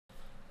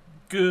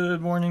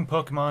Good morning,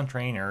 Pokemon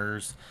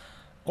trainers,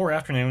 or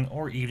afternoon,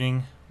 or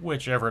evening,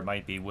 whichever it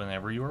might be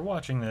whenever you are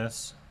watching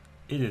this.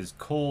 It is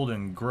cold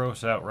and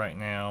gross out right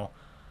now,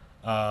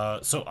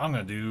 so I'm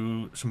going to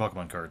do some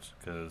Pokemon cards,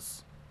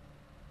 because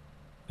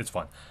it's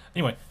fun.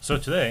 Anyway, so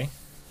today,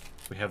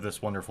 we have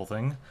this wonderful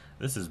thing.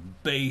 This is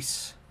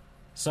Base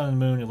Sun and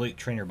Moon Elite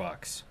Trainer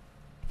Box.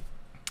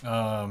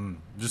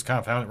 Just kind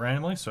of found it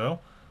randomly, so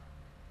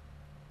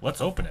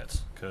let's open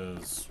it,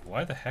 because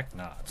why the heck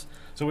not?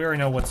 So we already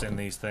know what's in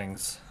these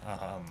things.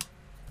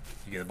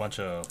 You get a bunch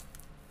of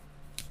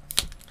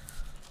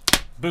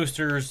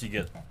boosters, you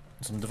get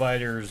some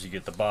dividers, you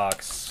get the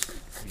box,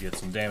 you get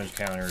some damage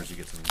counters, you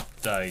get some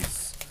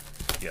dice,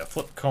 you get a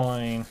flip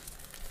coin,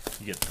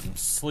 you get some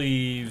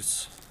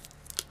sleeves,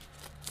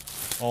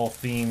 all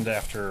themed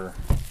after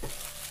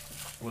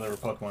whatever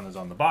Pokemon is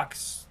on the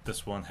box.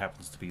 This one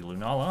happens to be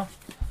Lunala.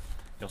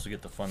 You also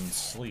get the fun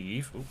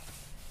sleeve,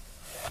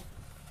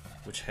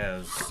 which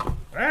has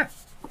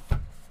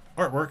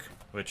artwork,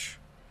 which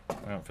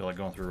I don't feel like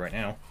going through right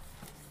now.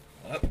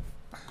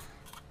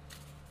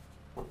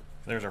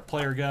 There's our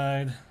player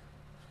guide.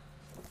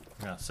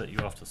 I'm going to set you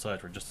off to the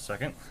side for just a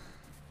second.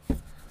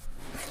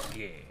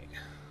 Yeah.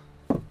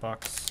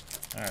 Box.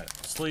 Alright,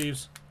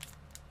 sleeves.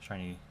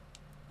 Shiny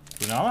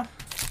Lunala.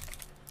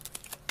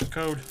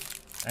 Code.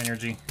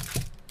 Energy.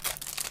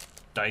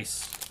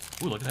 Dice.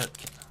 Ooh, look at that.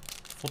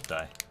 Flip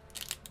die.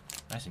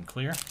 Nice and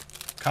clear.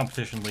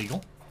 Competition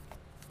legal.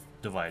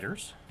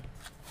 Dividers.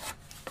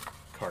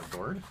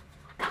 Cardboard.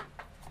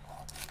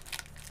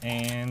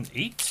 And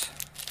 8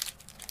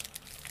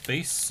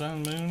 Base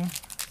Sun Moon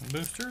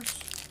boosters.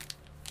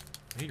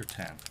 8 or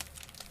 10.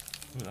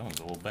 Ooh, that one's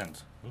a little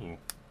bent. Ooh.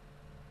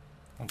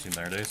 I've seen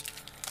better days.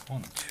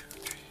 1, 2,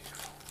 3,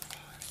 4,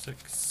 5,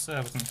 6,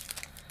 7,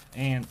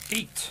 and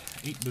 8.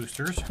 8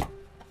 boosters.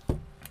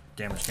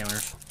 Damage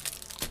counters.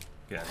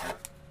 Get out of here.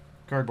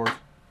 Cardboard.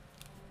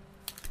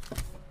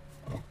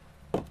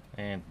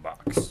 And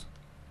box.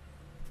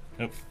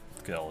 Nope.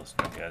 Get all this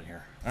junk out of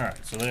here.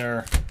 Alright, so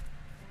there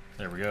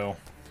we go.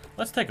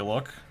 Let's take a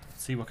look.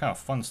 See what kind of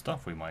fun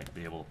stuff we might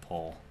be able to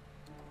pull.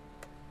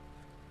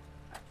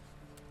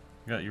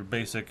 You got your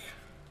basic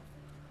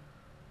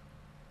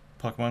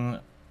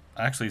Pokemon.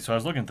 Actually, so I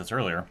was looking at this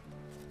earlier.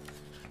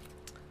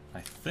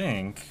 I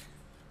think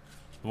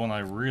the one I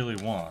really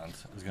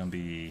want is going to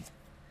be,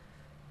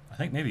 I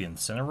think maybe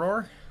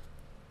Incineroar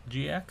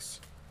GX.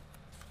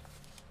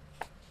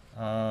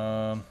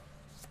 Let's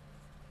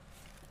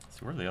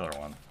see, where'd the other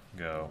one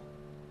go?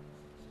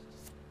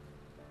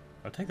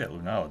 I'll take that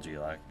Lunala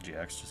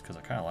GX just because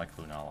I kind of like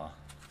Lunala.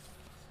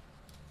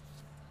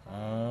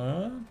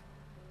 Oh,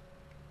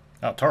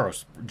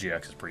 Tauros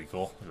GX is pretty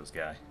cool. Look at this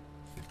guy.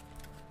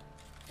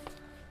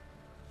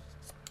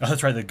 Oh,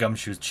 that's right, the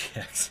Gumshoes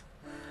GX.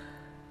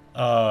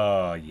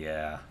 Oh,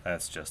 yeah,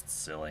 that's just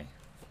silly.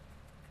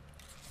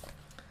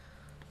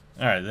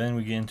 Alright, then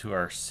we get into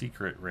our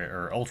secret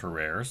rare, or ultra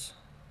rares.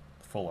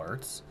 Full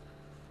arts.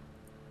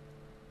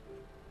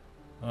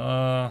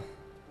 I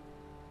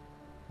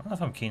don't know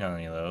if I'm keen on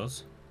any of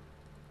those.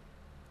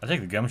 I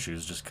take the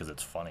Gumshoes just because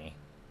it's funny.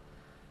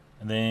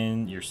 And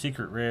then your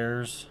secret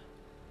rares.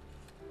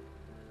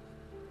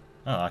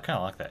 Oh, I kind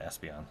of like that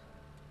Espeon.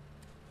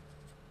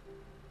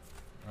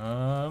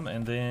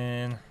 And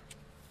then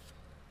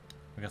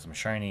we got some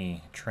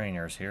shiny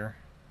trainers here.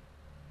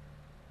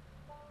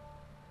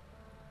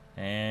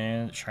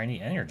 And shiny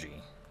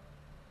energy.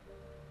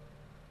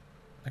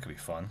 That could be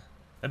fun.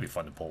 That'd be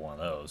fun to pull one of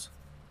those.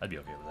 I'd be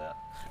okay with that.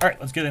 Alright,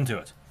 let's get into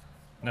it.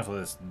 Enough of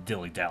this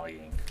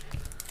dilly-dallying.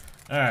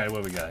 Alright,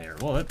 what do we got here?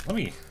 Well, let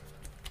me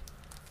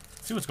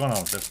see what's going on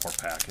with this poor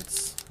pack.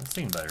 It's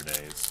seen better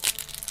days.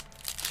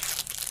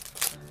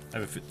 I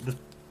have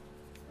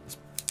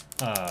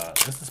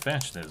this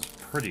expansion is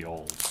pretty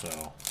old,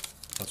 so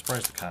I'm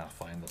surprised to kind of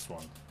find this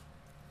one.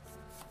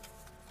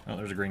 Oh,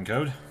 there's a green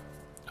code.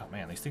 Oh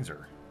man, these things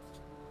are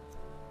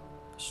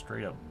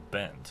straight up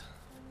bent.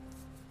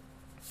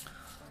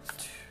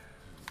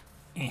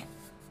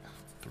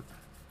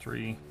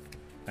 3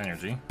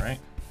 energy, right?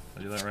 Did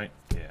I do that right?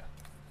 Yeah.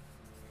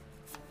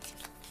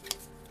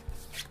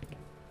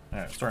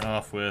 Alright, starting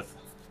off with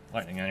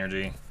lightning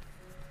energy.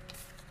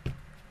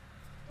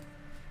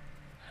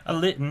 A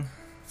Litten.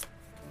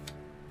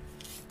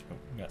 Oh,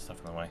 we got stuff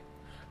in the way.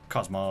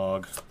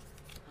 Cosmog.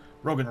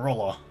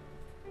 Roggenrola.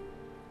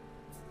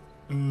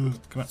 Come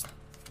on.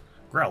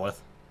 Growlithe.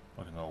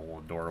 Looking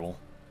all adorable.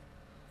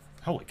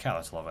 Holy cow,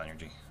 that's a lot of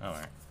energy.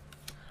 Alright.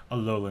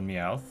 Alolan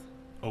Meowth.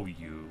 Oh,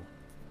 you.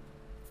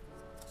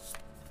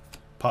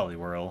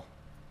 Poliwhirl.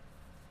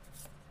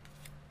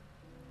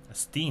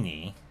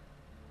 Estini.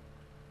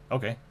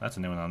 Okay, that's a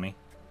new one on me.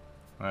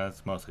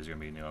 That's mostly going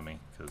to be new on me,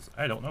 because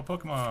I don't know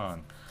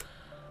Pokemon.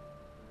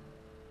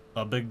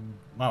 A big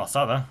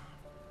Malasada.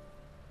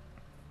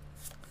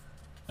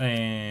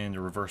 And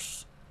a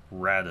reverse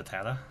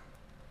Rattata.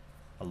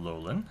 A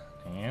Alolan.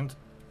 And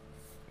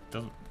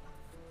doesn't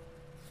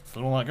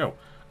want to go.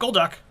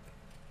 Golduck!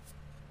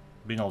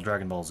 Being all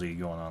Dragon Ball Z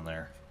going on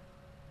there.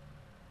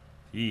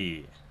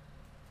 Yeah.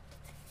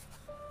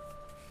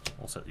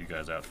 Little set you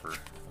guys out for a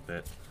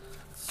bit.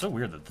 It's so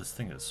weird that this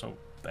thing is so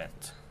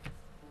bent.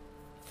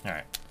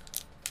 Alright.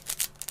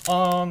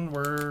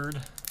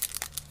 Onward.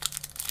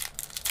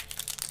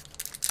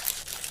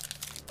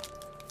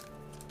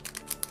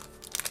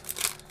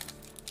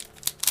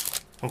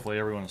 Hopefully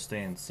everyone is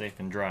staying safe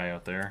and dry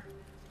out there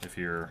if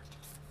you're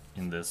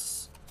in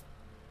this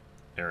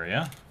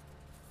area.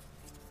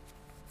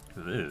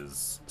 It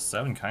is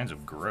 7 kinds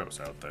of gross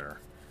out there.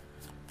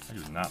 I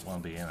do not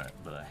want to be in it,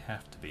 but I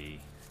have to be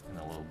in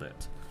a little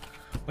bit.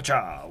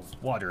 Whatcha?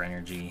 Water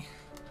energy.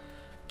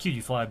 Cutie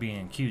fly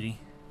being cutie.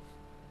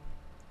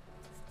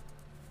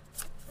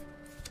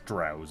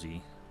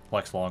 Drowsy.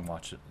 Likes long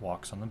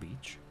walks on the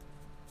beach.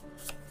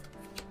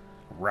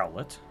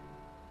 Rowlet.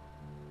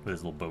 With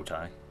his little bow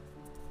tie.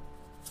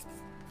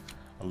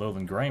 A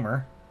Lowland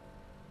Grimer.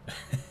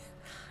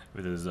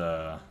 With his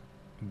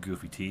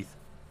goofy teeth.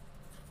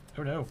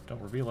 Oh no,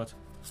 don't reveal it.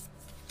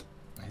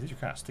 These are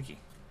kind of sticky.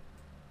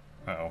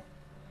 Uh-oh.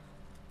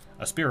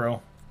 A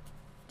Spearow.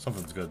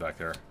 Something's good back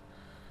there.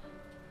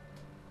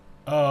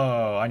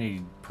 Oh, I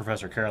need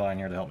Professor Caroline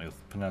here to help me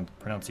with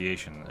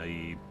pronunciation.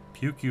 A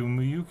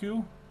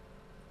Pyukyu?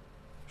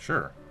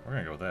 Sure, we're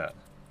gonna go with that.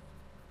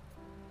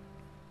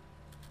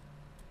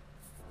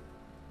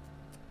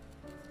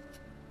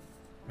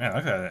 Man,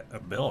 look at that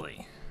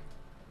ability.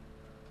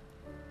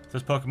 If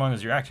this Pokemon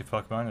is your active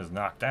Pokemon, is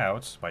knocked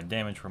out by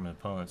damage from an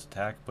opponent's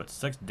attack, put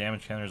 6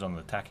 damage counters on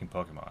the attacking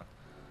Pokemon.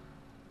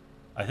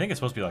 I think it's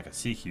supposed to be like a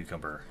sea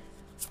cucumber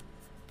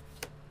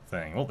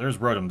thing. Well, there's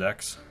Rotom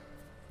Dex.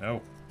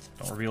 No,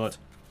 don't reveal it.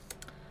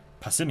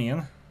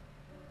 Passimian,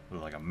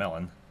 with like a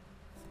melon.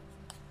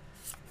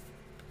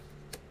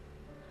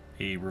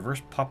 A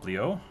reverse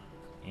Poplio,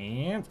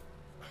 and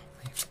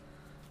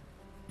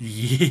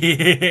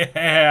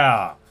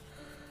yeah,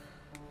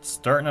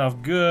 starting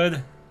off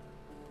good.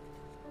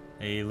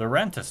 A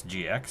Lurantis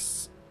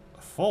GX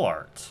Full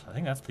Art. I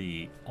think that's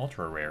the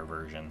ultra rare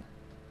version.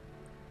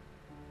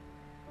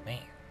 Man,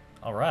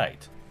 all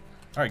right,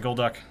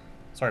 Golduck.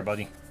 Sorry,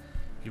 buddy,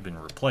 you've been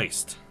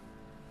replaced.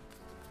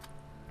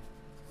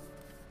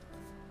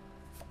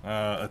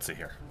 Let's see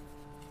here.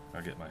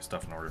 I'll get my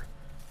stuff in order.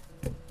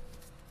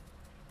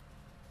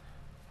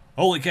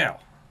 Holy cow!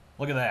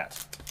 Look at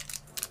that.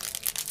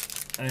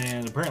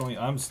 And apparently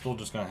I'm still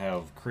just going to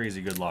have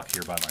crazy good luck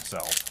here by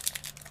myself.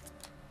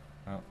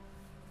 Oh,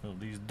 move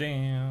these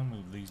down,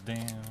 move these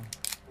down.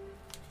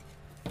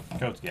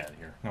 Coats, get out of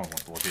here. No one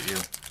wants to look at you.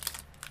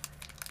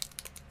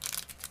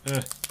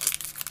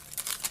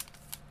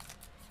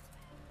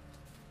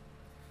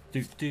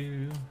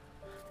 Do.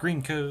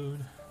 Green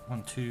code.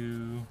 1,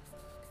 2,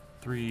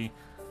 3.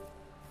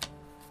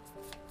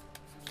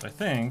 I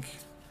think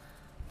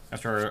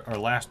after our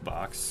last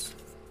box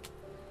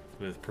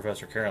with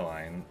Professor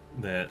Caroline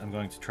that I'm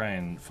going to try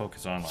and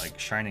focus on like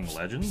Shining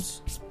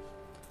Legends.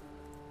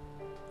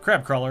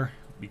 Crabcrawler,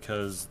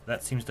 because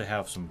that seems to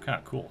have some kind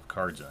of cool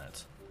cards in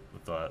it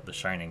with the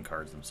Shining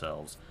cards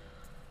themselves.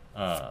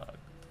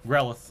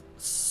 Growlithe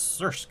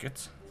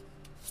Surskit.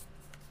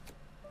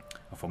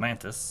 A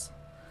Fomantis.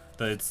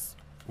 That it's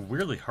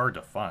weirdly hard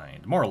to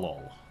find.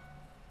 Morlul.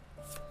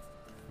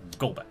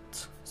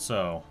 Golbat.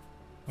 So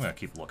I'm gonna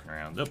keep looking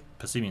around. Oh,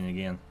 Passimian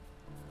again.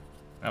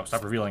 Oh,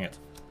 stop revealing it.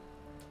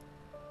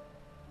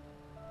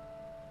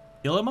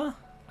 Ilima?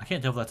 I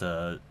can't tell if that's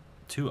a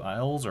 2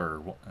 L's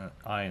or an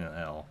I and an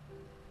L.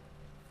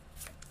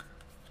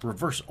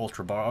 Reverse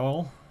Ultra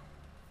Ball.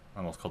 I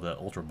almost called that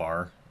Ultra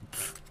Bar.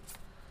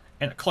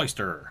 And a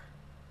Cloyster.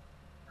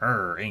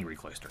 Angry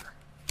Cloyster.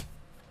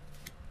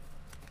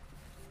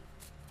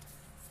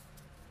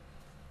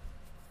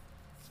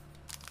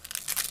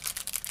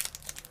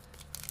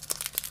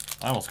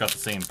 I almost got the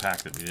same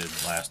pack that we did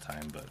last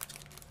time, but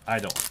I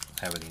don't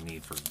have any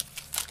need for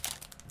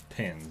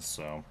pins,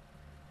 so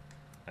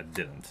I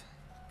didn't.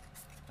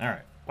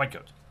 Alright, white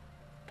coat.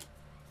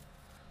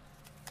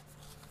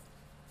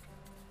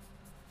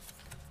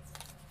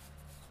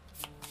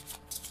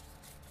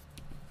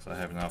 So I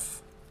have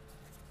enough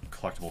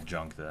collectible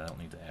junk that I don't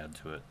need to add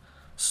to it.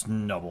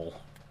 Snubble.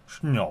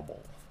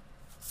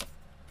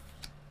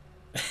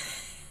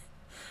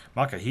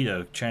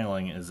 Makahito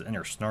channeling his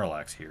inner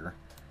Snorlax here.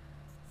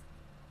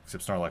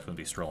 Except Snorlax wouldn't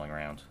be strolling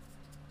around.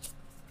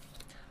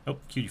 Oh,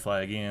 Cutie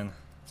Fly again.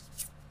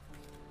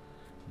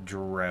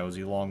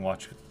 Drowsy, long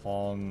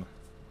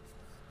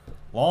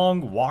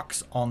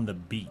walks on the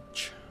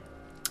beach.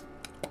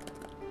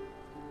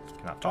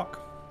 Cannot talk.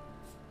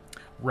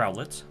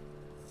 Rowlet,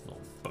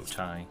 little bow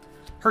tie.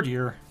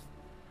 Herdier.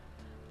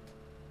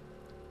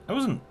 I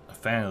wasn't a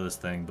fan of this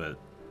thing, but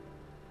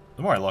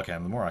the more I look at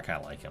him, the more I kind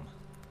of like him.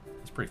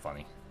 It's pretty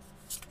funny.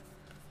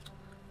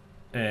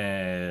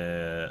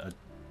 A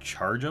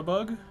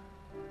Charjabug?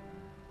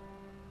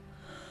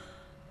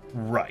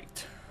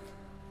 Right.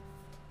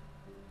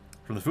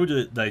 From the food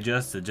it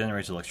digests, it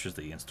generates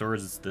electricity and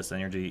stores this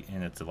energy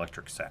in its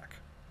electric sac.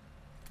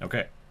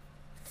 Okay.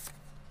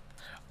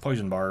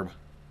 Poison Barb.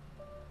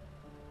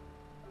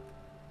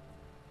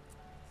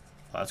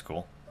 Oh, that's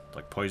cool. It's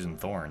like poison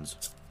thorns.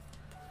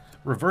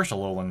 Reverse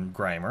Alolan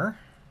Grimer.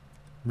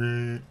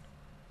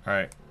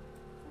 Alright.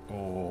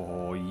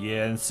 Oh,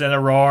 yeah,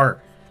 Incineroar!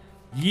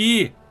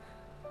 Yeah!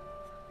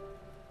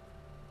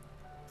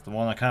 It's the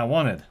one I kind of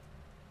wanted.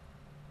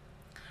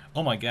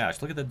 Oh my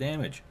gosh, look at the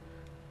damage.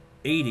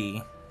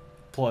 80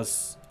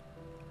 plus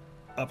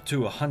up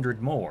to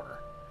 100 more.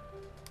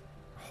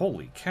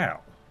 Holy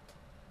cow.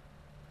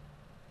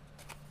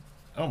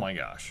 Oh my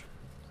gosh.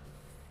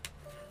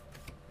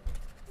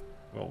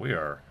 Well, we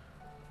are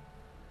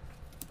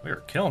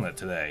killing it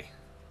today.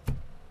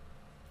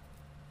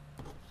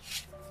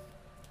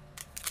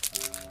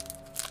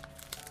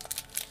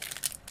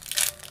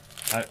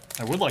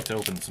 I would like to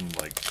open some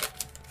like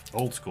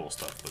old school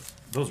stuff, but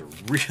those are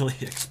really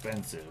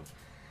expensive.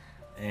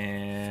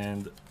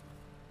 And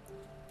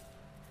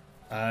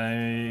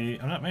I'm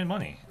not making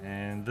money,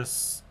 and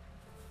this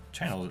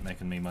channel isn't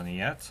making me money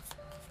yet.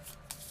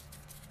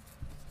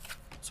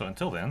 So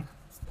until then,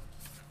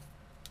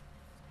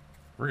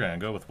 we're gonna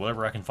go with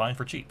whatever I can find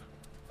for cheap.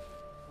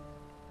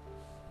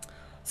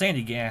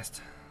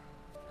 Sandygast,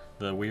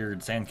 the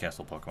weird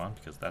sandcastle Pokemon,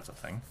 because that's a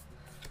thing.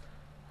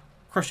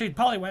 Crocheted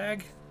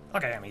Poliwag.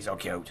 Look at him, he's so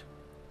cute.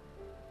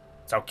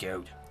 So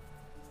cute.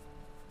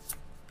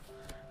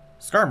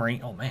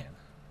 Skarmory. Oh man,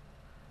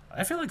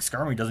 I feel like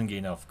Skarmory doesn't get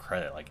enough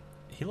credit. Like,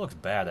 he looks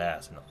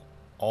badass in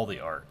all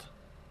the art.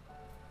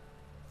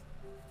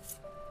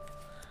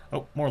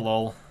 Oh, more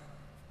lol.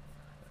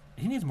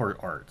 He needs more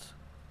art.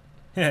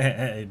 He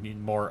needs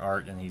more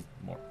art, and he's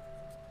more.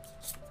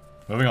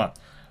 Moving on.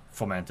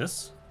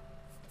 Fomantis.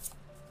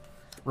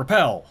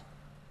 Repel.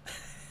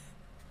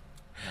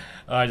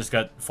 I just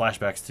got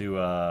flashbacks to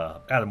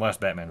Adam West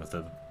Batman with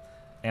the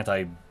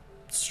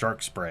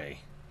anti-shark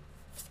spray.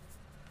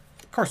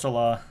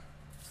 Corsola.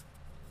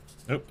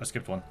 Oh, I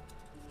skipped one.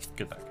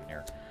 Get back in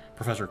here.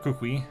 Professor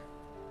Kukui.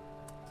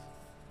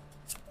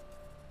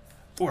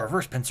 Oh, a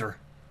reverse pincer.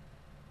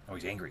 Oh,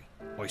 he's angry.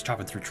 Oh, he's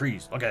chopping through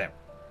trees. Look at him.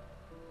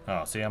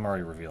 Oh, see, I'm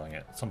already revealing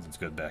it. Something's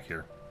good back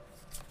here.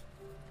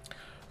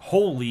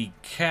 Holy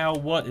cow,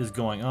 what is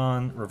going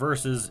on?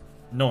 Reverses.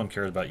 No one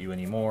cares about you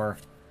anymore.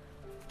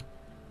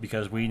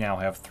 Because we now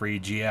have 3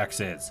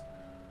 GXs.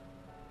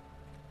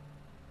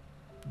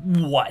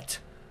 What?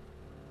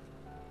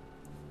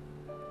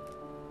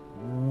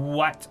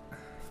 What?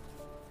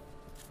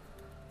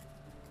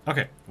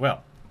 Okay,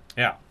 well,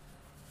 yeah.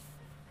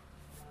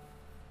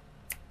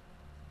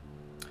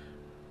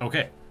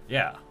 Okay,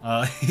 yeah.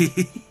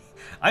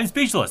 I'm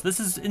speechless. This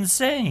is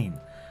insane.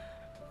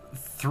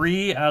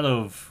 3 out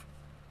of,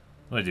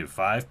 what did I do?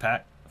 5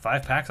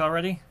 packs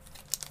already?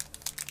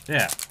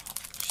 Yeah.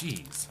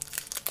 Jeez.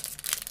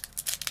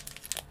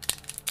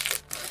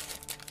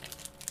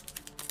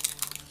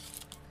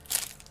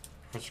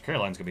 Professor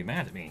Caroline's gonna be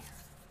mad at me.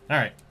 All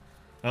right.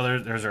 Oh,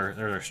 there's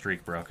our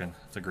streak broken.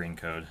 It's a green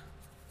code.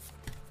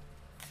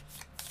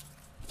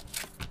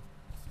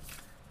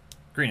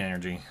 Green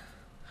energy.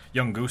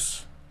 Young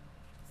Goose.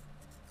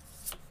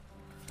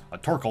 A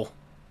Torkoal.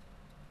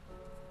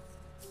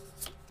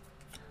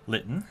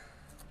 Litten.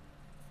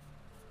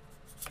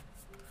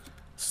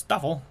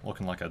 Stuffle,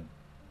 looking like a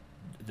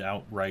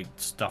outright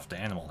stuffed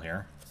animal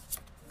here.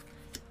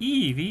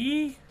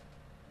 Eevee.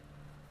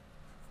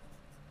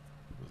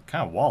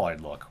 Kind of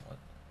wall-eyed look.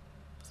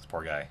 This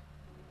poor guy.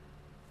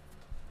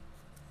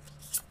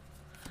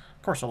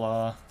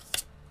 Corsola.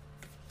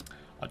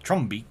 A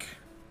Trumbeak.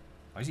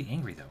 Why is he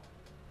angry though?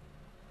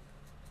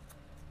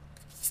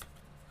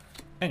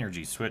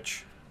 Energy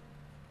switch.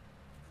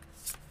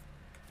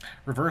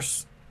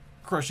 Reverse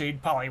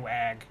crocheted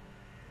Poliwag.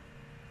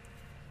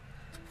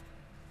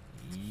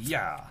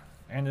 Yeah.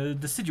 And a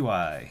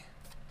Decidueye.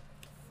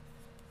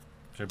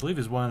 Which I believe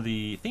is one of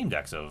the theme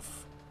decks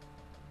of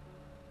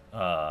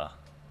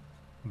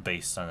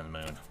base Sun and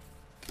Moon.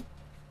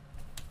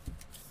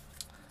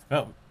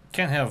 Well,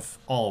 can't have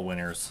all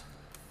winners.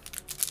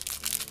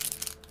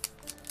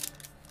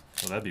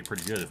 Well, that'd be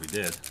pretty good if we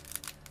did.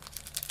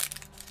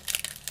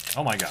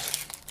 Oh my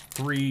gosh.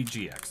 3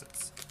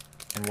 GXs.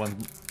 And one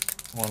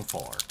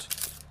full art.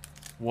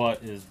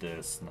 What is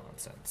this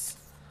nonsense?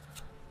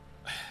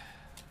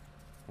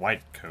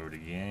 White code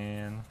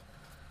again.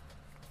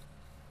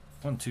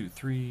 1, 2,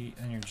 3,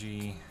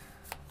 energy.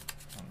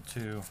 1,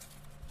 2.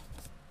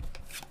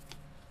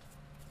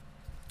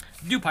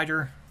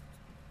 Dewpider.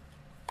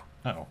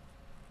 Uh-oh.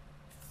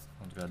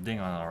 I've got a ding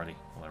on it already.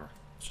 Whatever.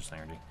 It's just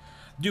energy.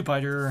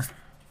 Dewpider.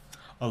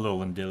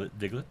 Alolan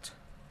Diglett.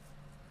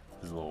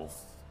 His little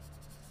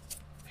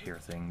hair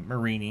thing.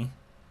 Marini.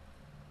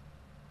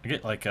 I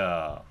get like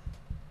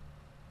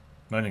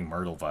Moaning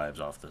Myrtle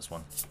vibes off this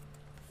one.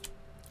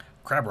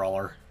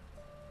 Crabrawler.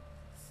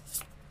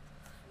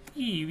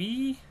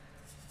 Eevee.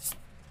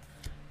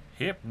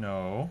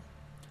 Hypno.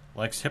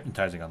 Likes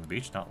hypnotizing on the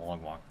beach, not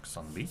long walks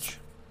on the beach.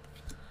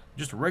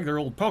 Just a regular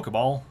old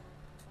Pokeball.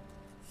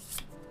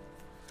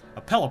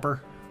 A Pelipper.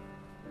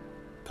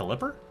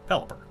 Pelipper?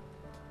 Pelipper.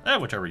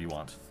 Whichever you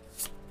want.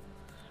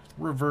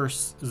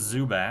 Reverse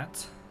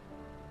Zubat.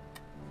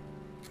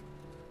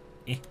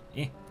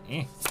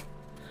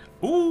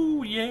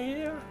 Ooh,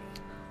 yeah!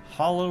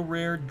 Hollow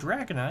Rare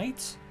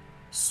Dragonite.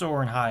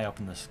 Soaring high up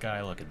in the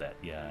sky. Look at that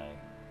guy.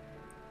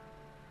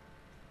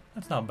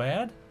 That's not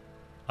bad.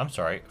 I'm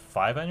sorry,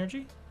 5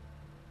 energy?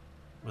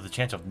 With a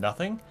chance of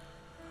nothing?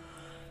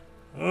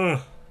 Ugh.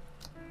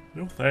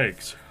 No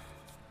thanks.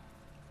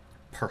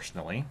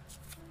 Personally.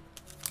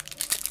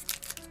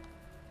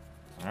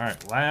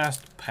 Alright,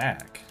 last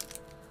pack.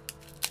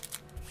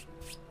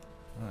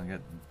 Oh, I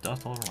got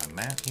dust all over my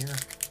mat here.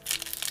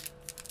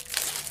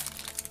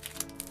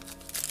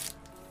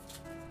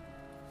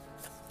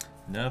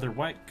 Another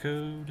white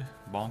code.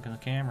 Bonking the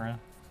camera.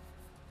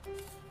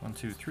 1,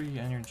 2, 3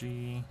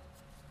 energy.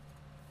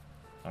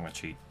 I'm gonna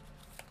cheat.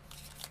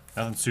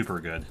 Nothing super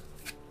good.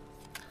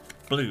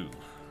 Blue.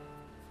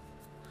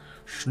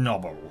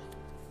 Schnubble.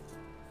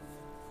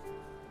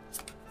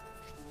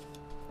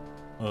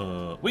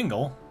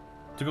 Wingull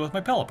to go with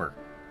my Pelipper.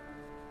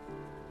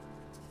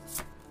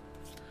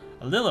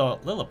 A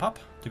Lillipup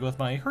to go with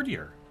my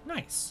Herdier.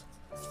 Nice.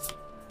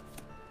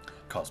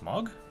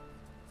 Cosmog.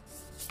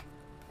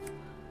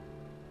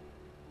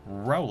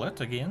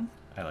 Rowlet again.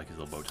 I like his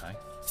little bow tie.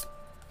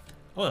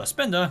 Oh, a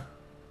Spinda.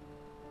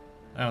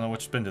 I don't know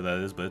which Spinda that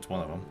is, but it's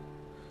one of them.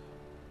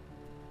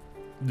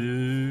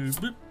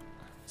 Bloop.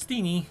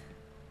 Steenie.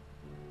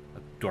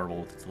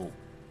 Adorable with its little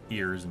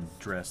ears and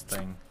dress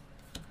thing.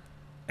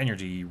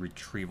 Energy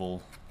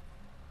retrieval.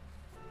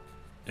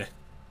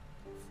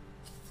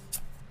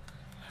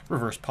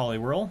 Reverse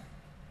Poliwhirl.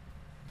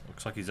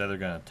 Looks like he's either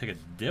going to take a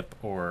dip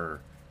or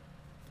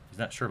he's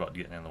not sure about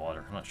getting in the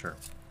water. I'm not sure.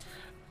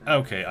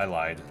 Okay, I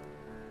lied.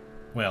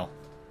 Well,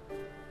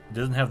 it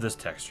doesn't have this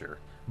texture,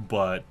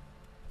 but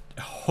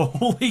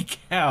holy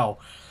cow.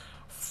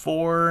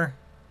 4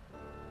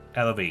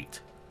 out of 8.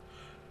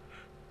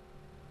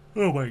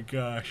 Oh my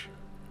gosh.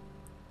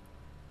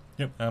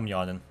 Yep, I'm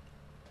yawning.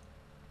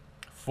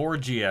 4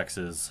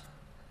 GXs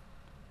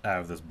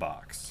out of this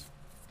box.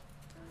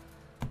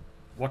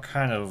 What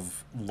kind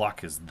of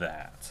luck is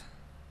that?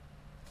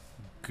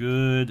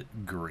 Good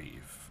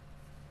grief.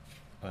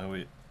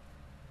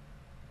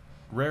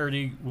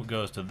 Rarity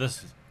goes to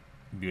this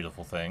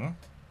beautiful thing.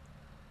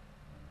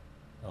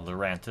 A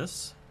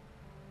Lurantis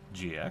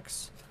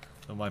GX.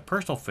 So my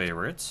personal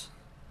favorites,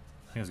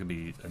 I think it's going to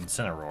be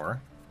Incineroar.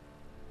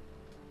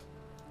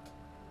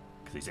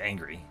 Because he's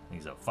angry.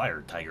 He's a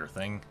fire tiger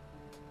thing.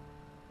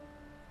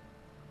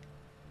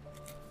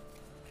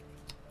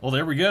 Well,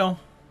 there we go.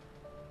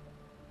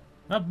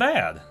 Not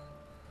bad.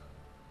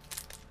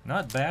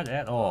 Not bad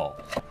at all.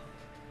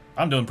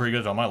 I'm doing pretty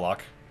good on my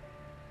luck.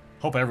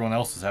 Hope everyone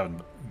else is having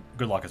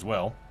good luck as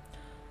well.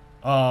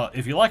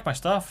 If you like my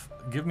stuff,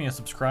 give me a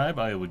subscribe.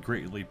 I would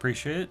greatly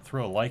appreciate it.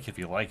 Throw a like if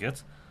you like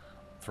it.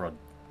 Throw a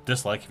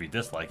dislike if you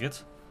dislike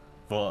it.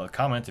 Throw a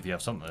comment if you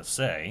have something to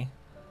say.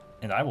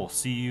 And I will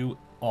see you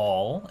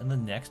all in the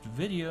next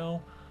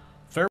video.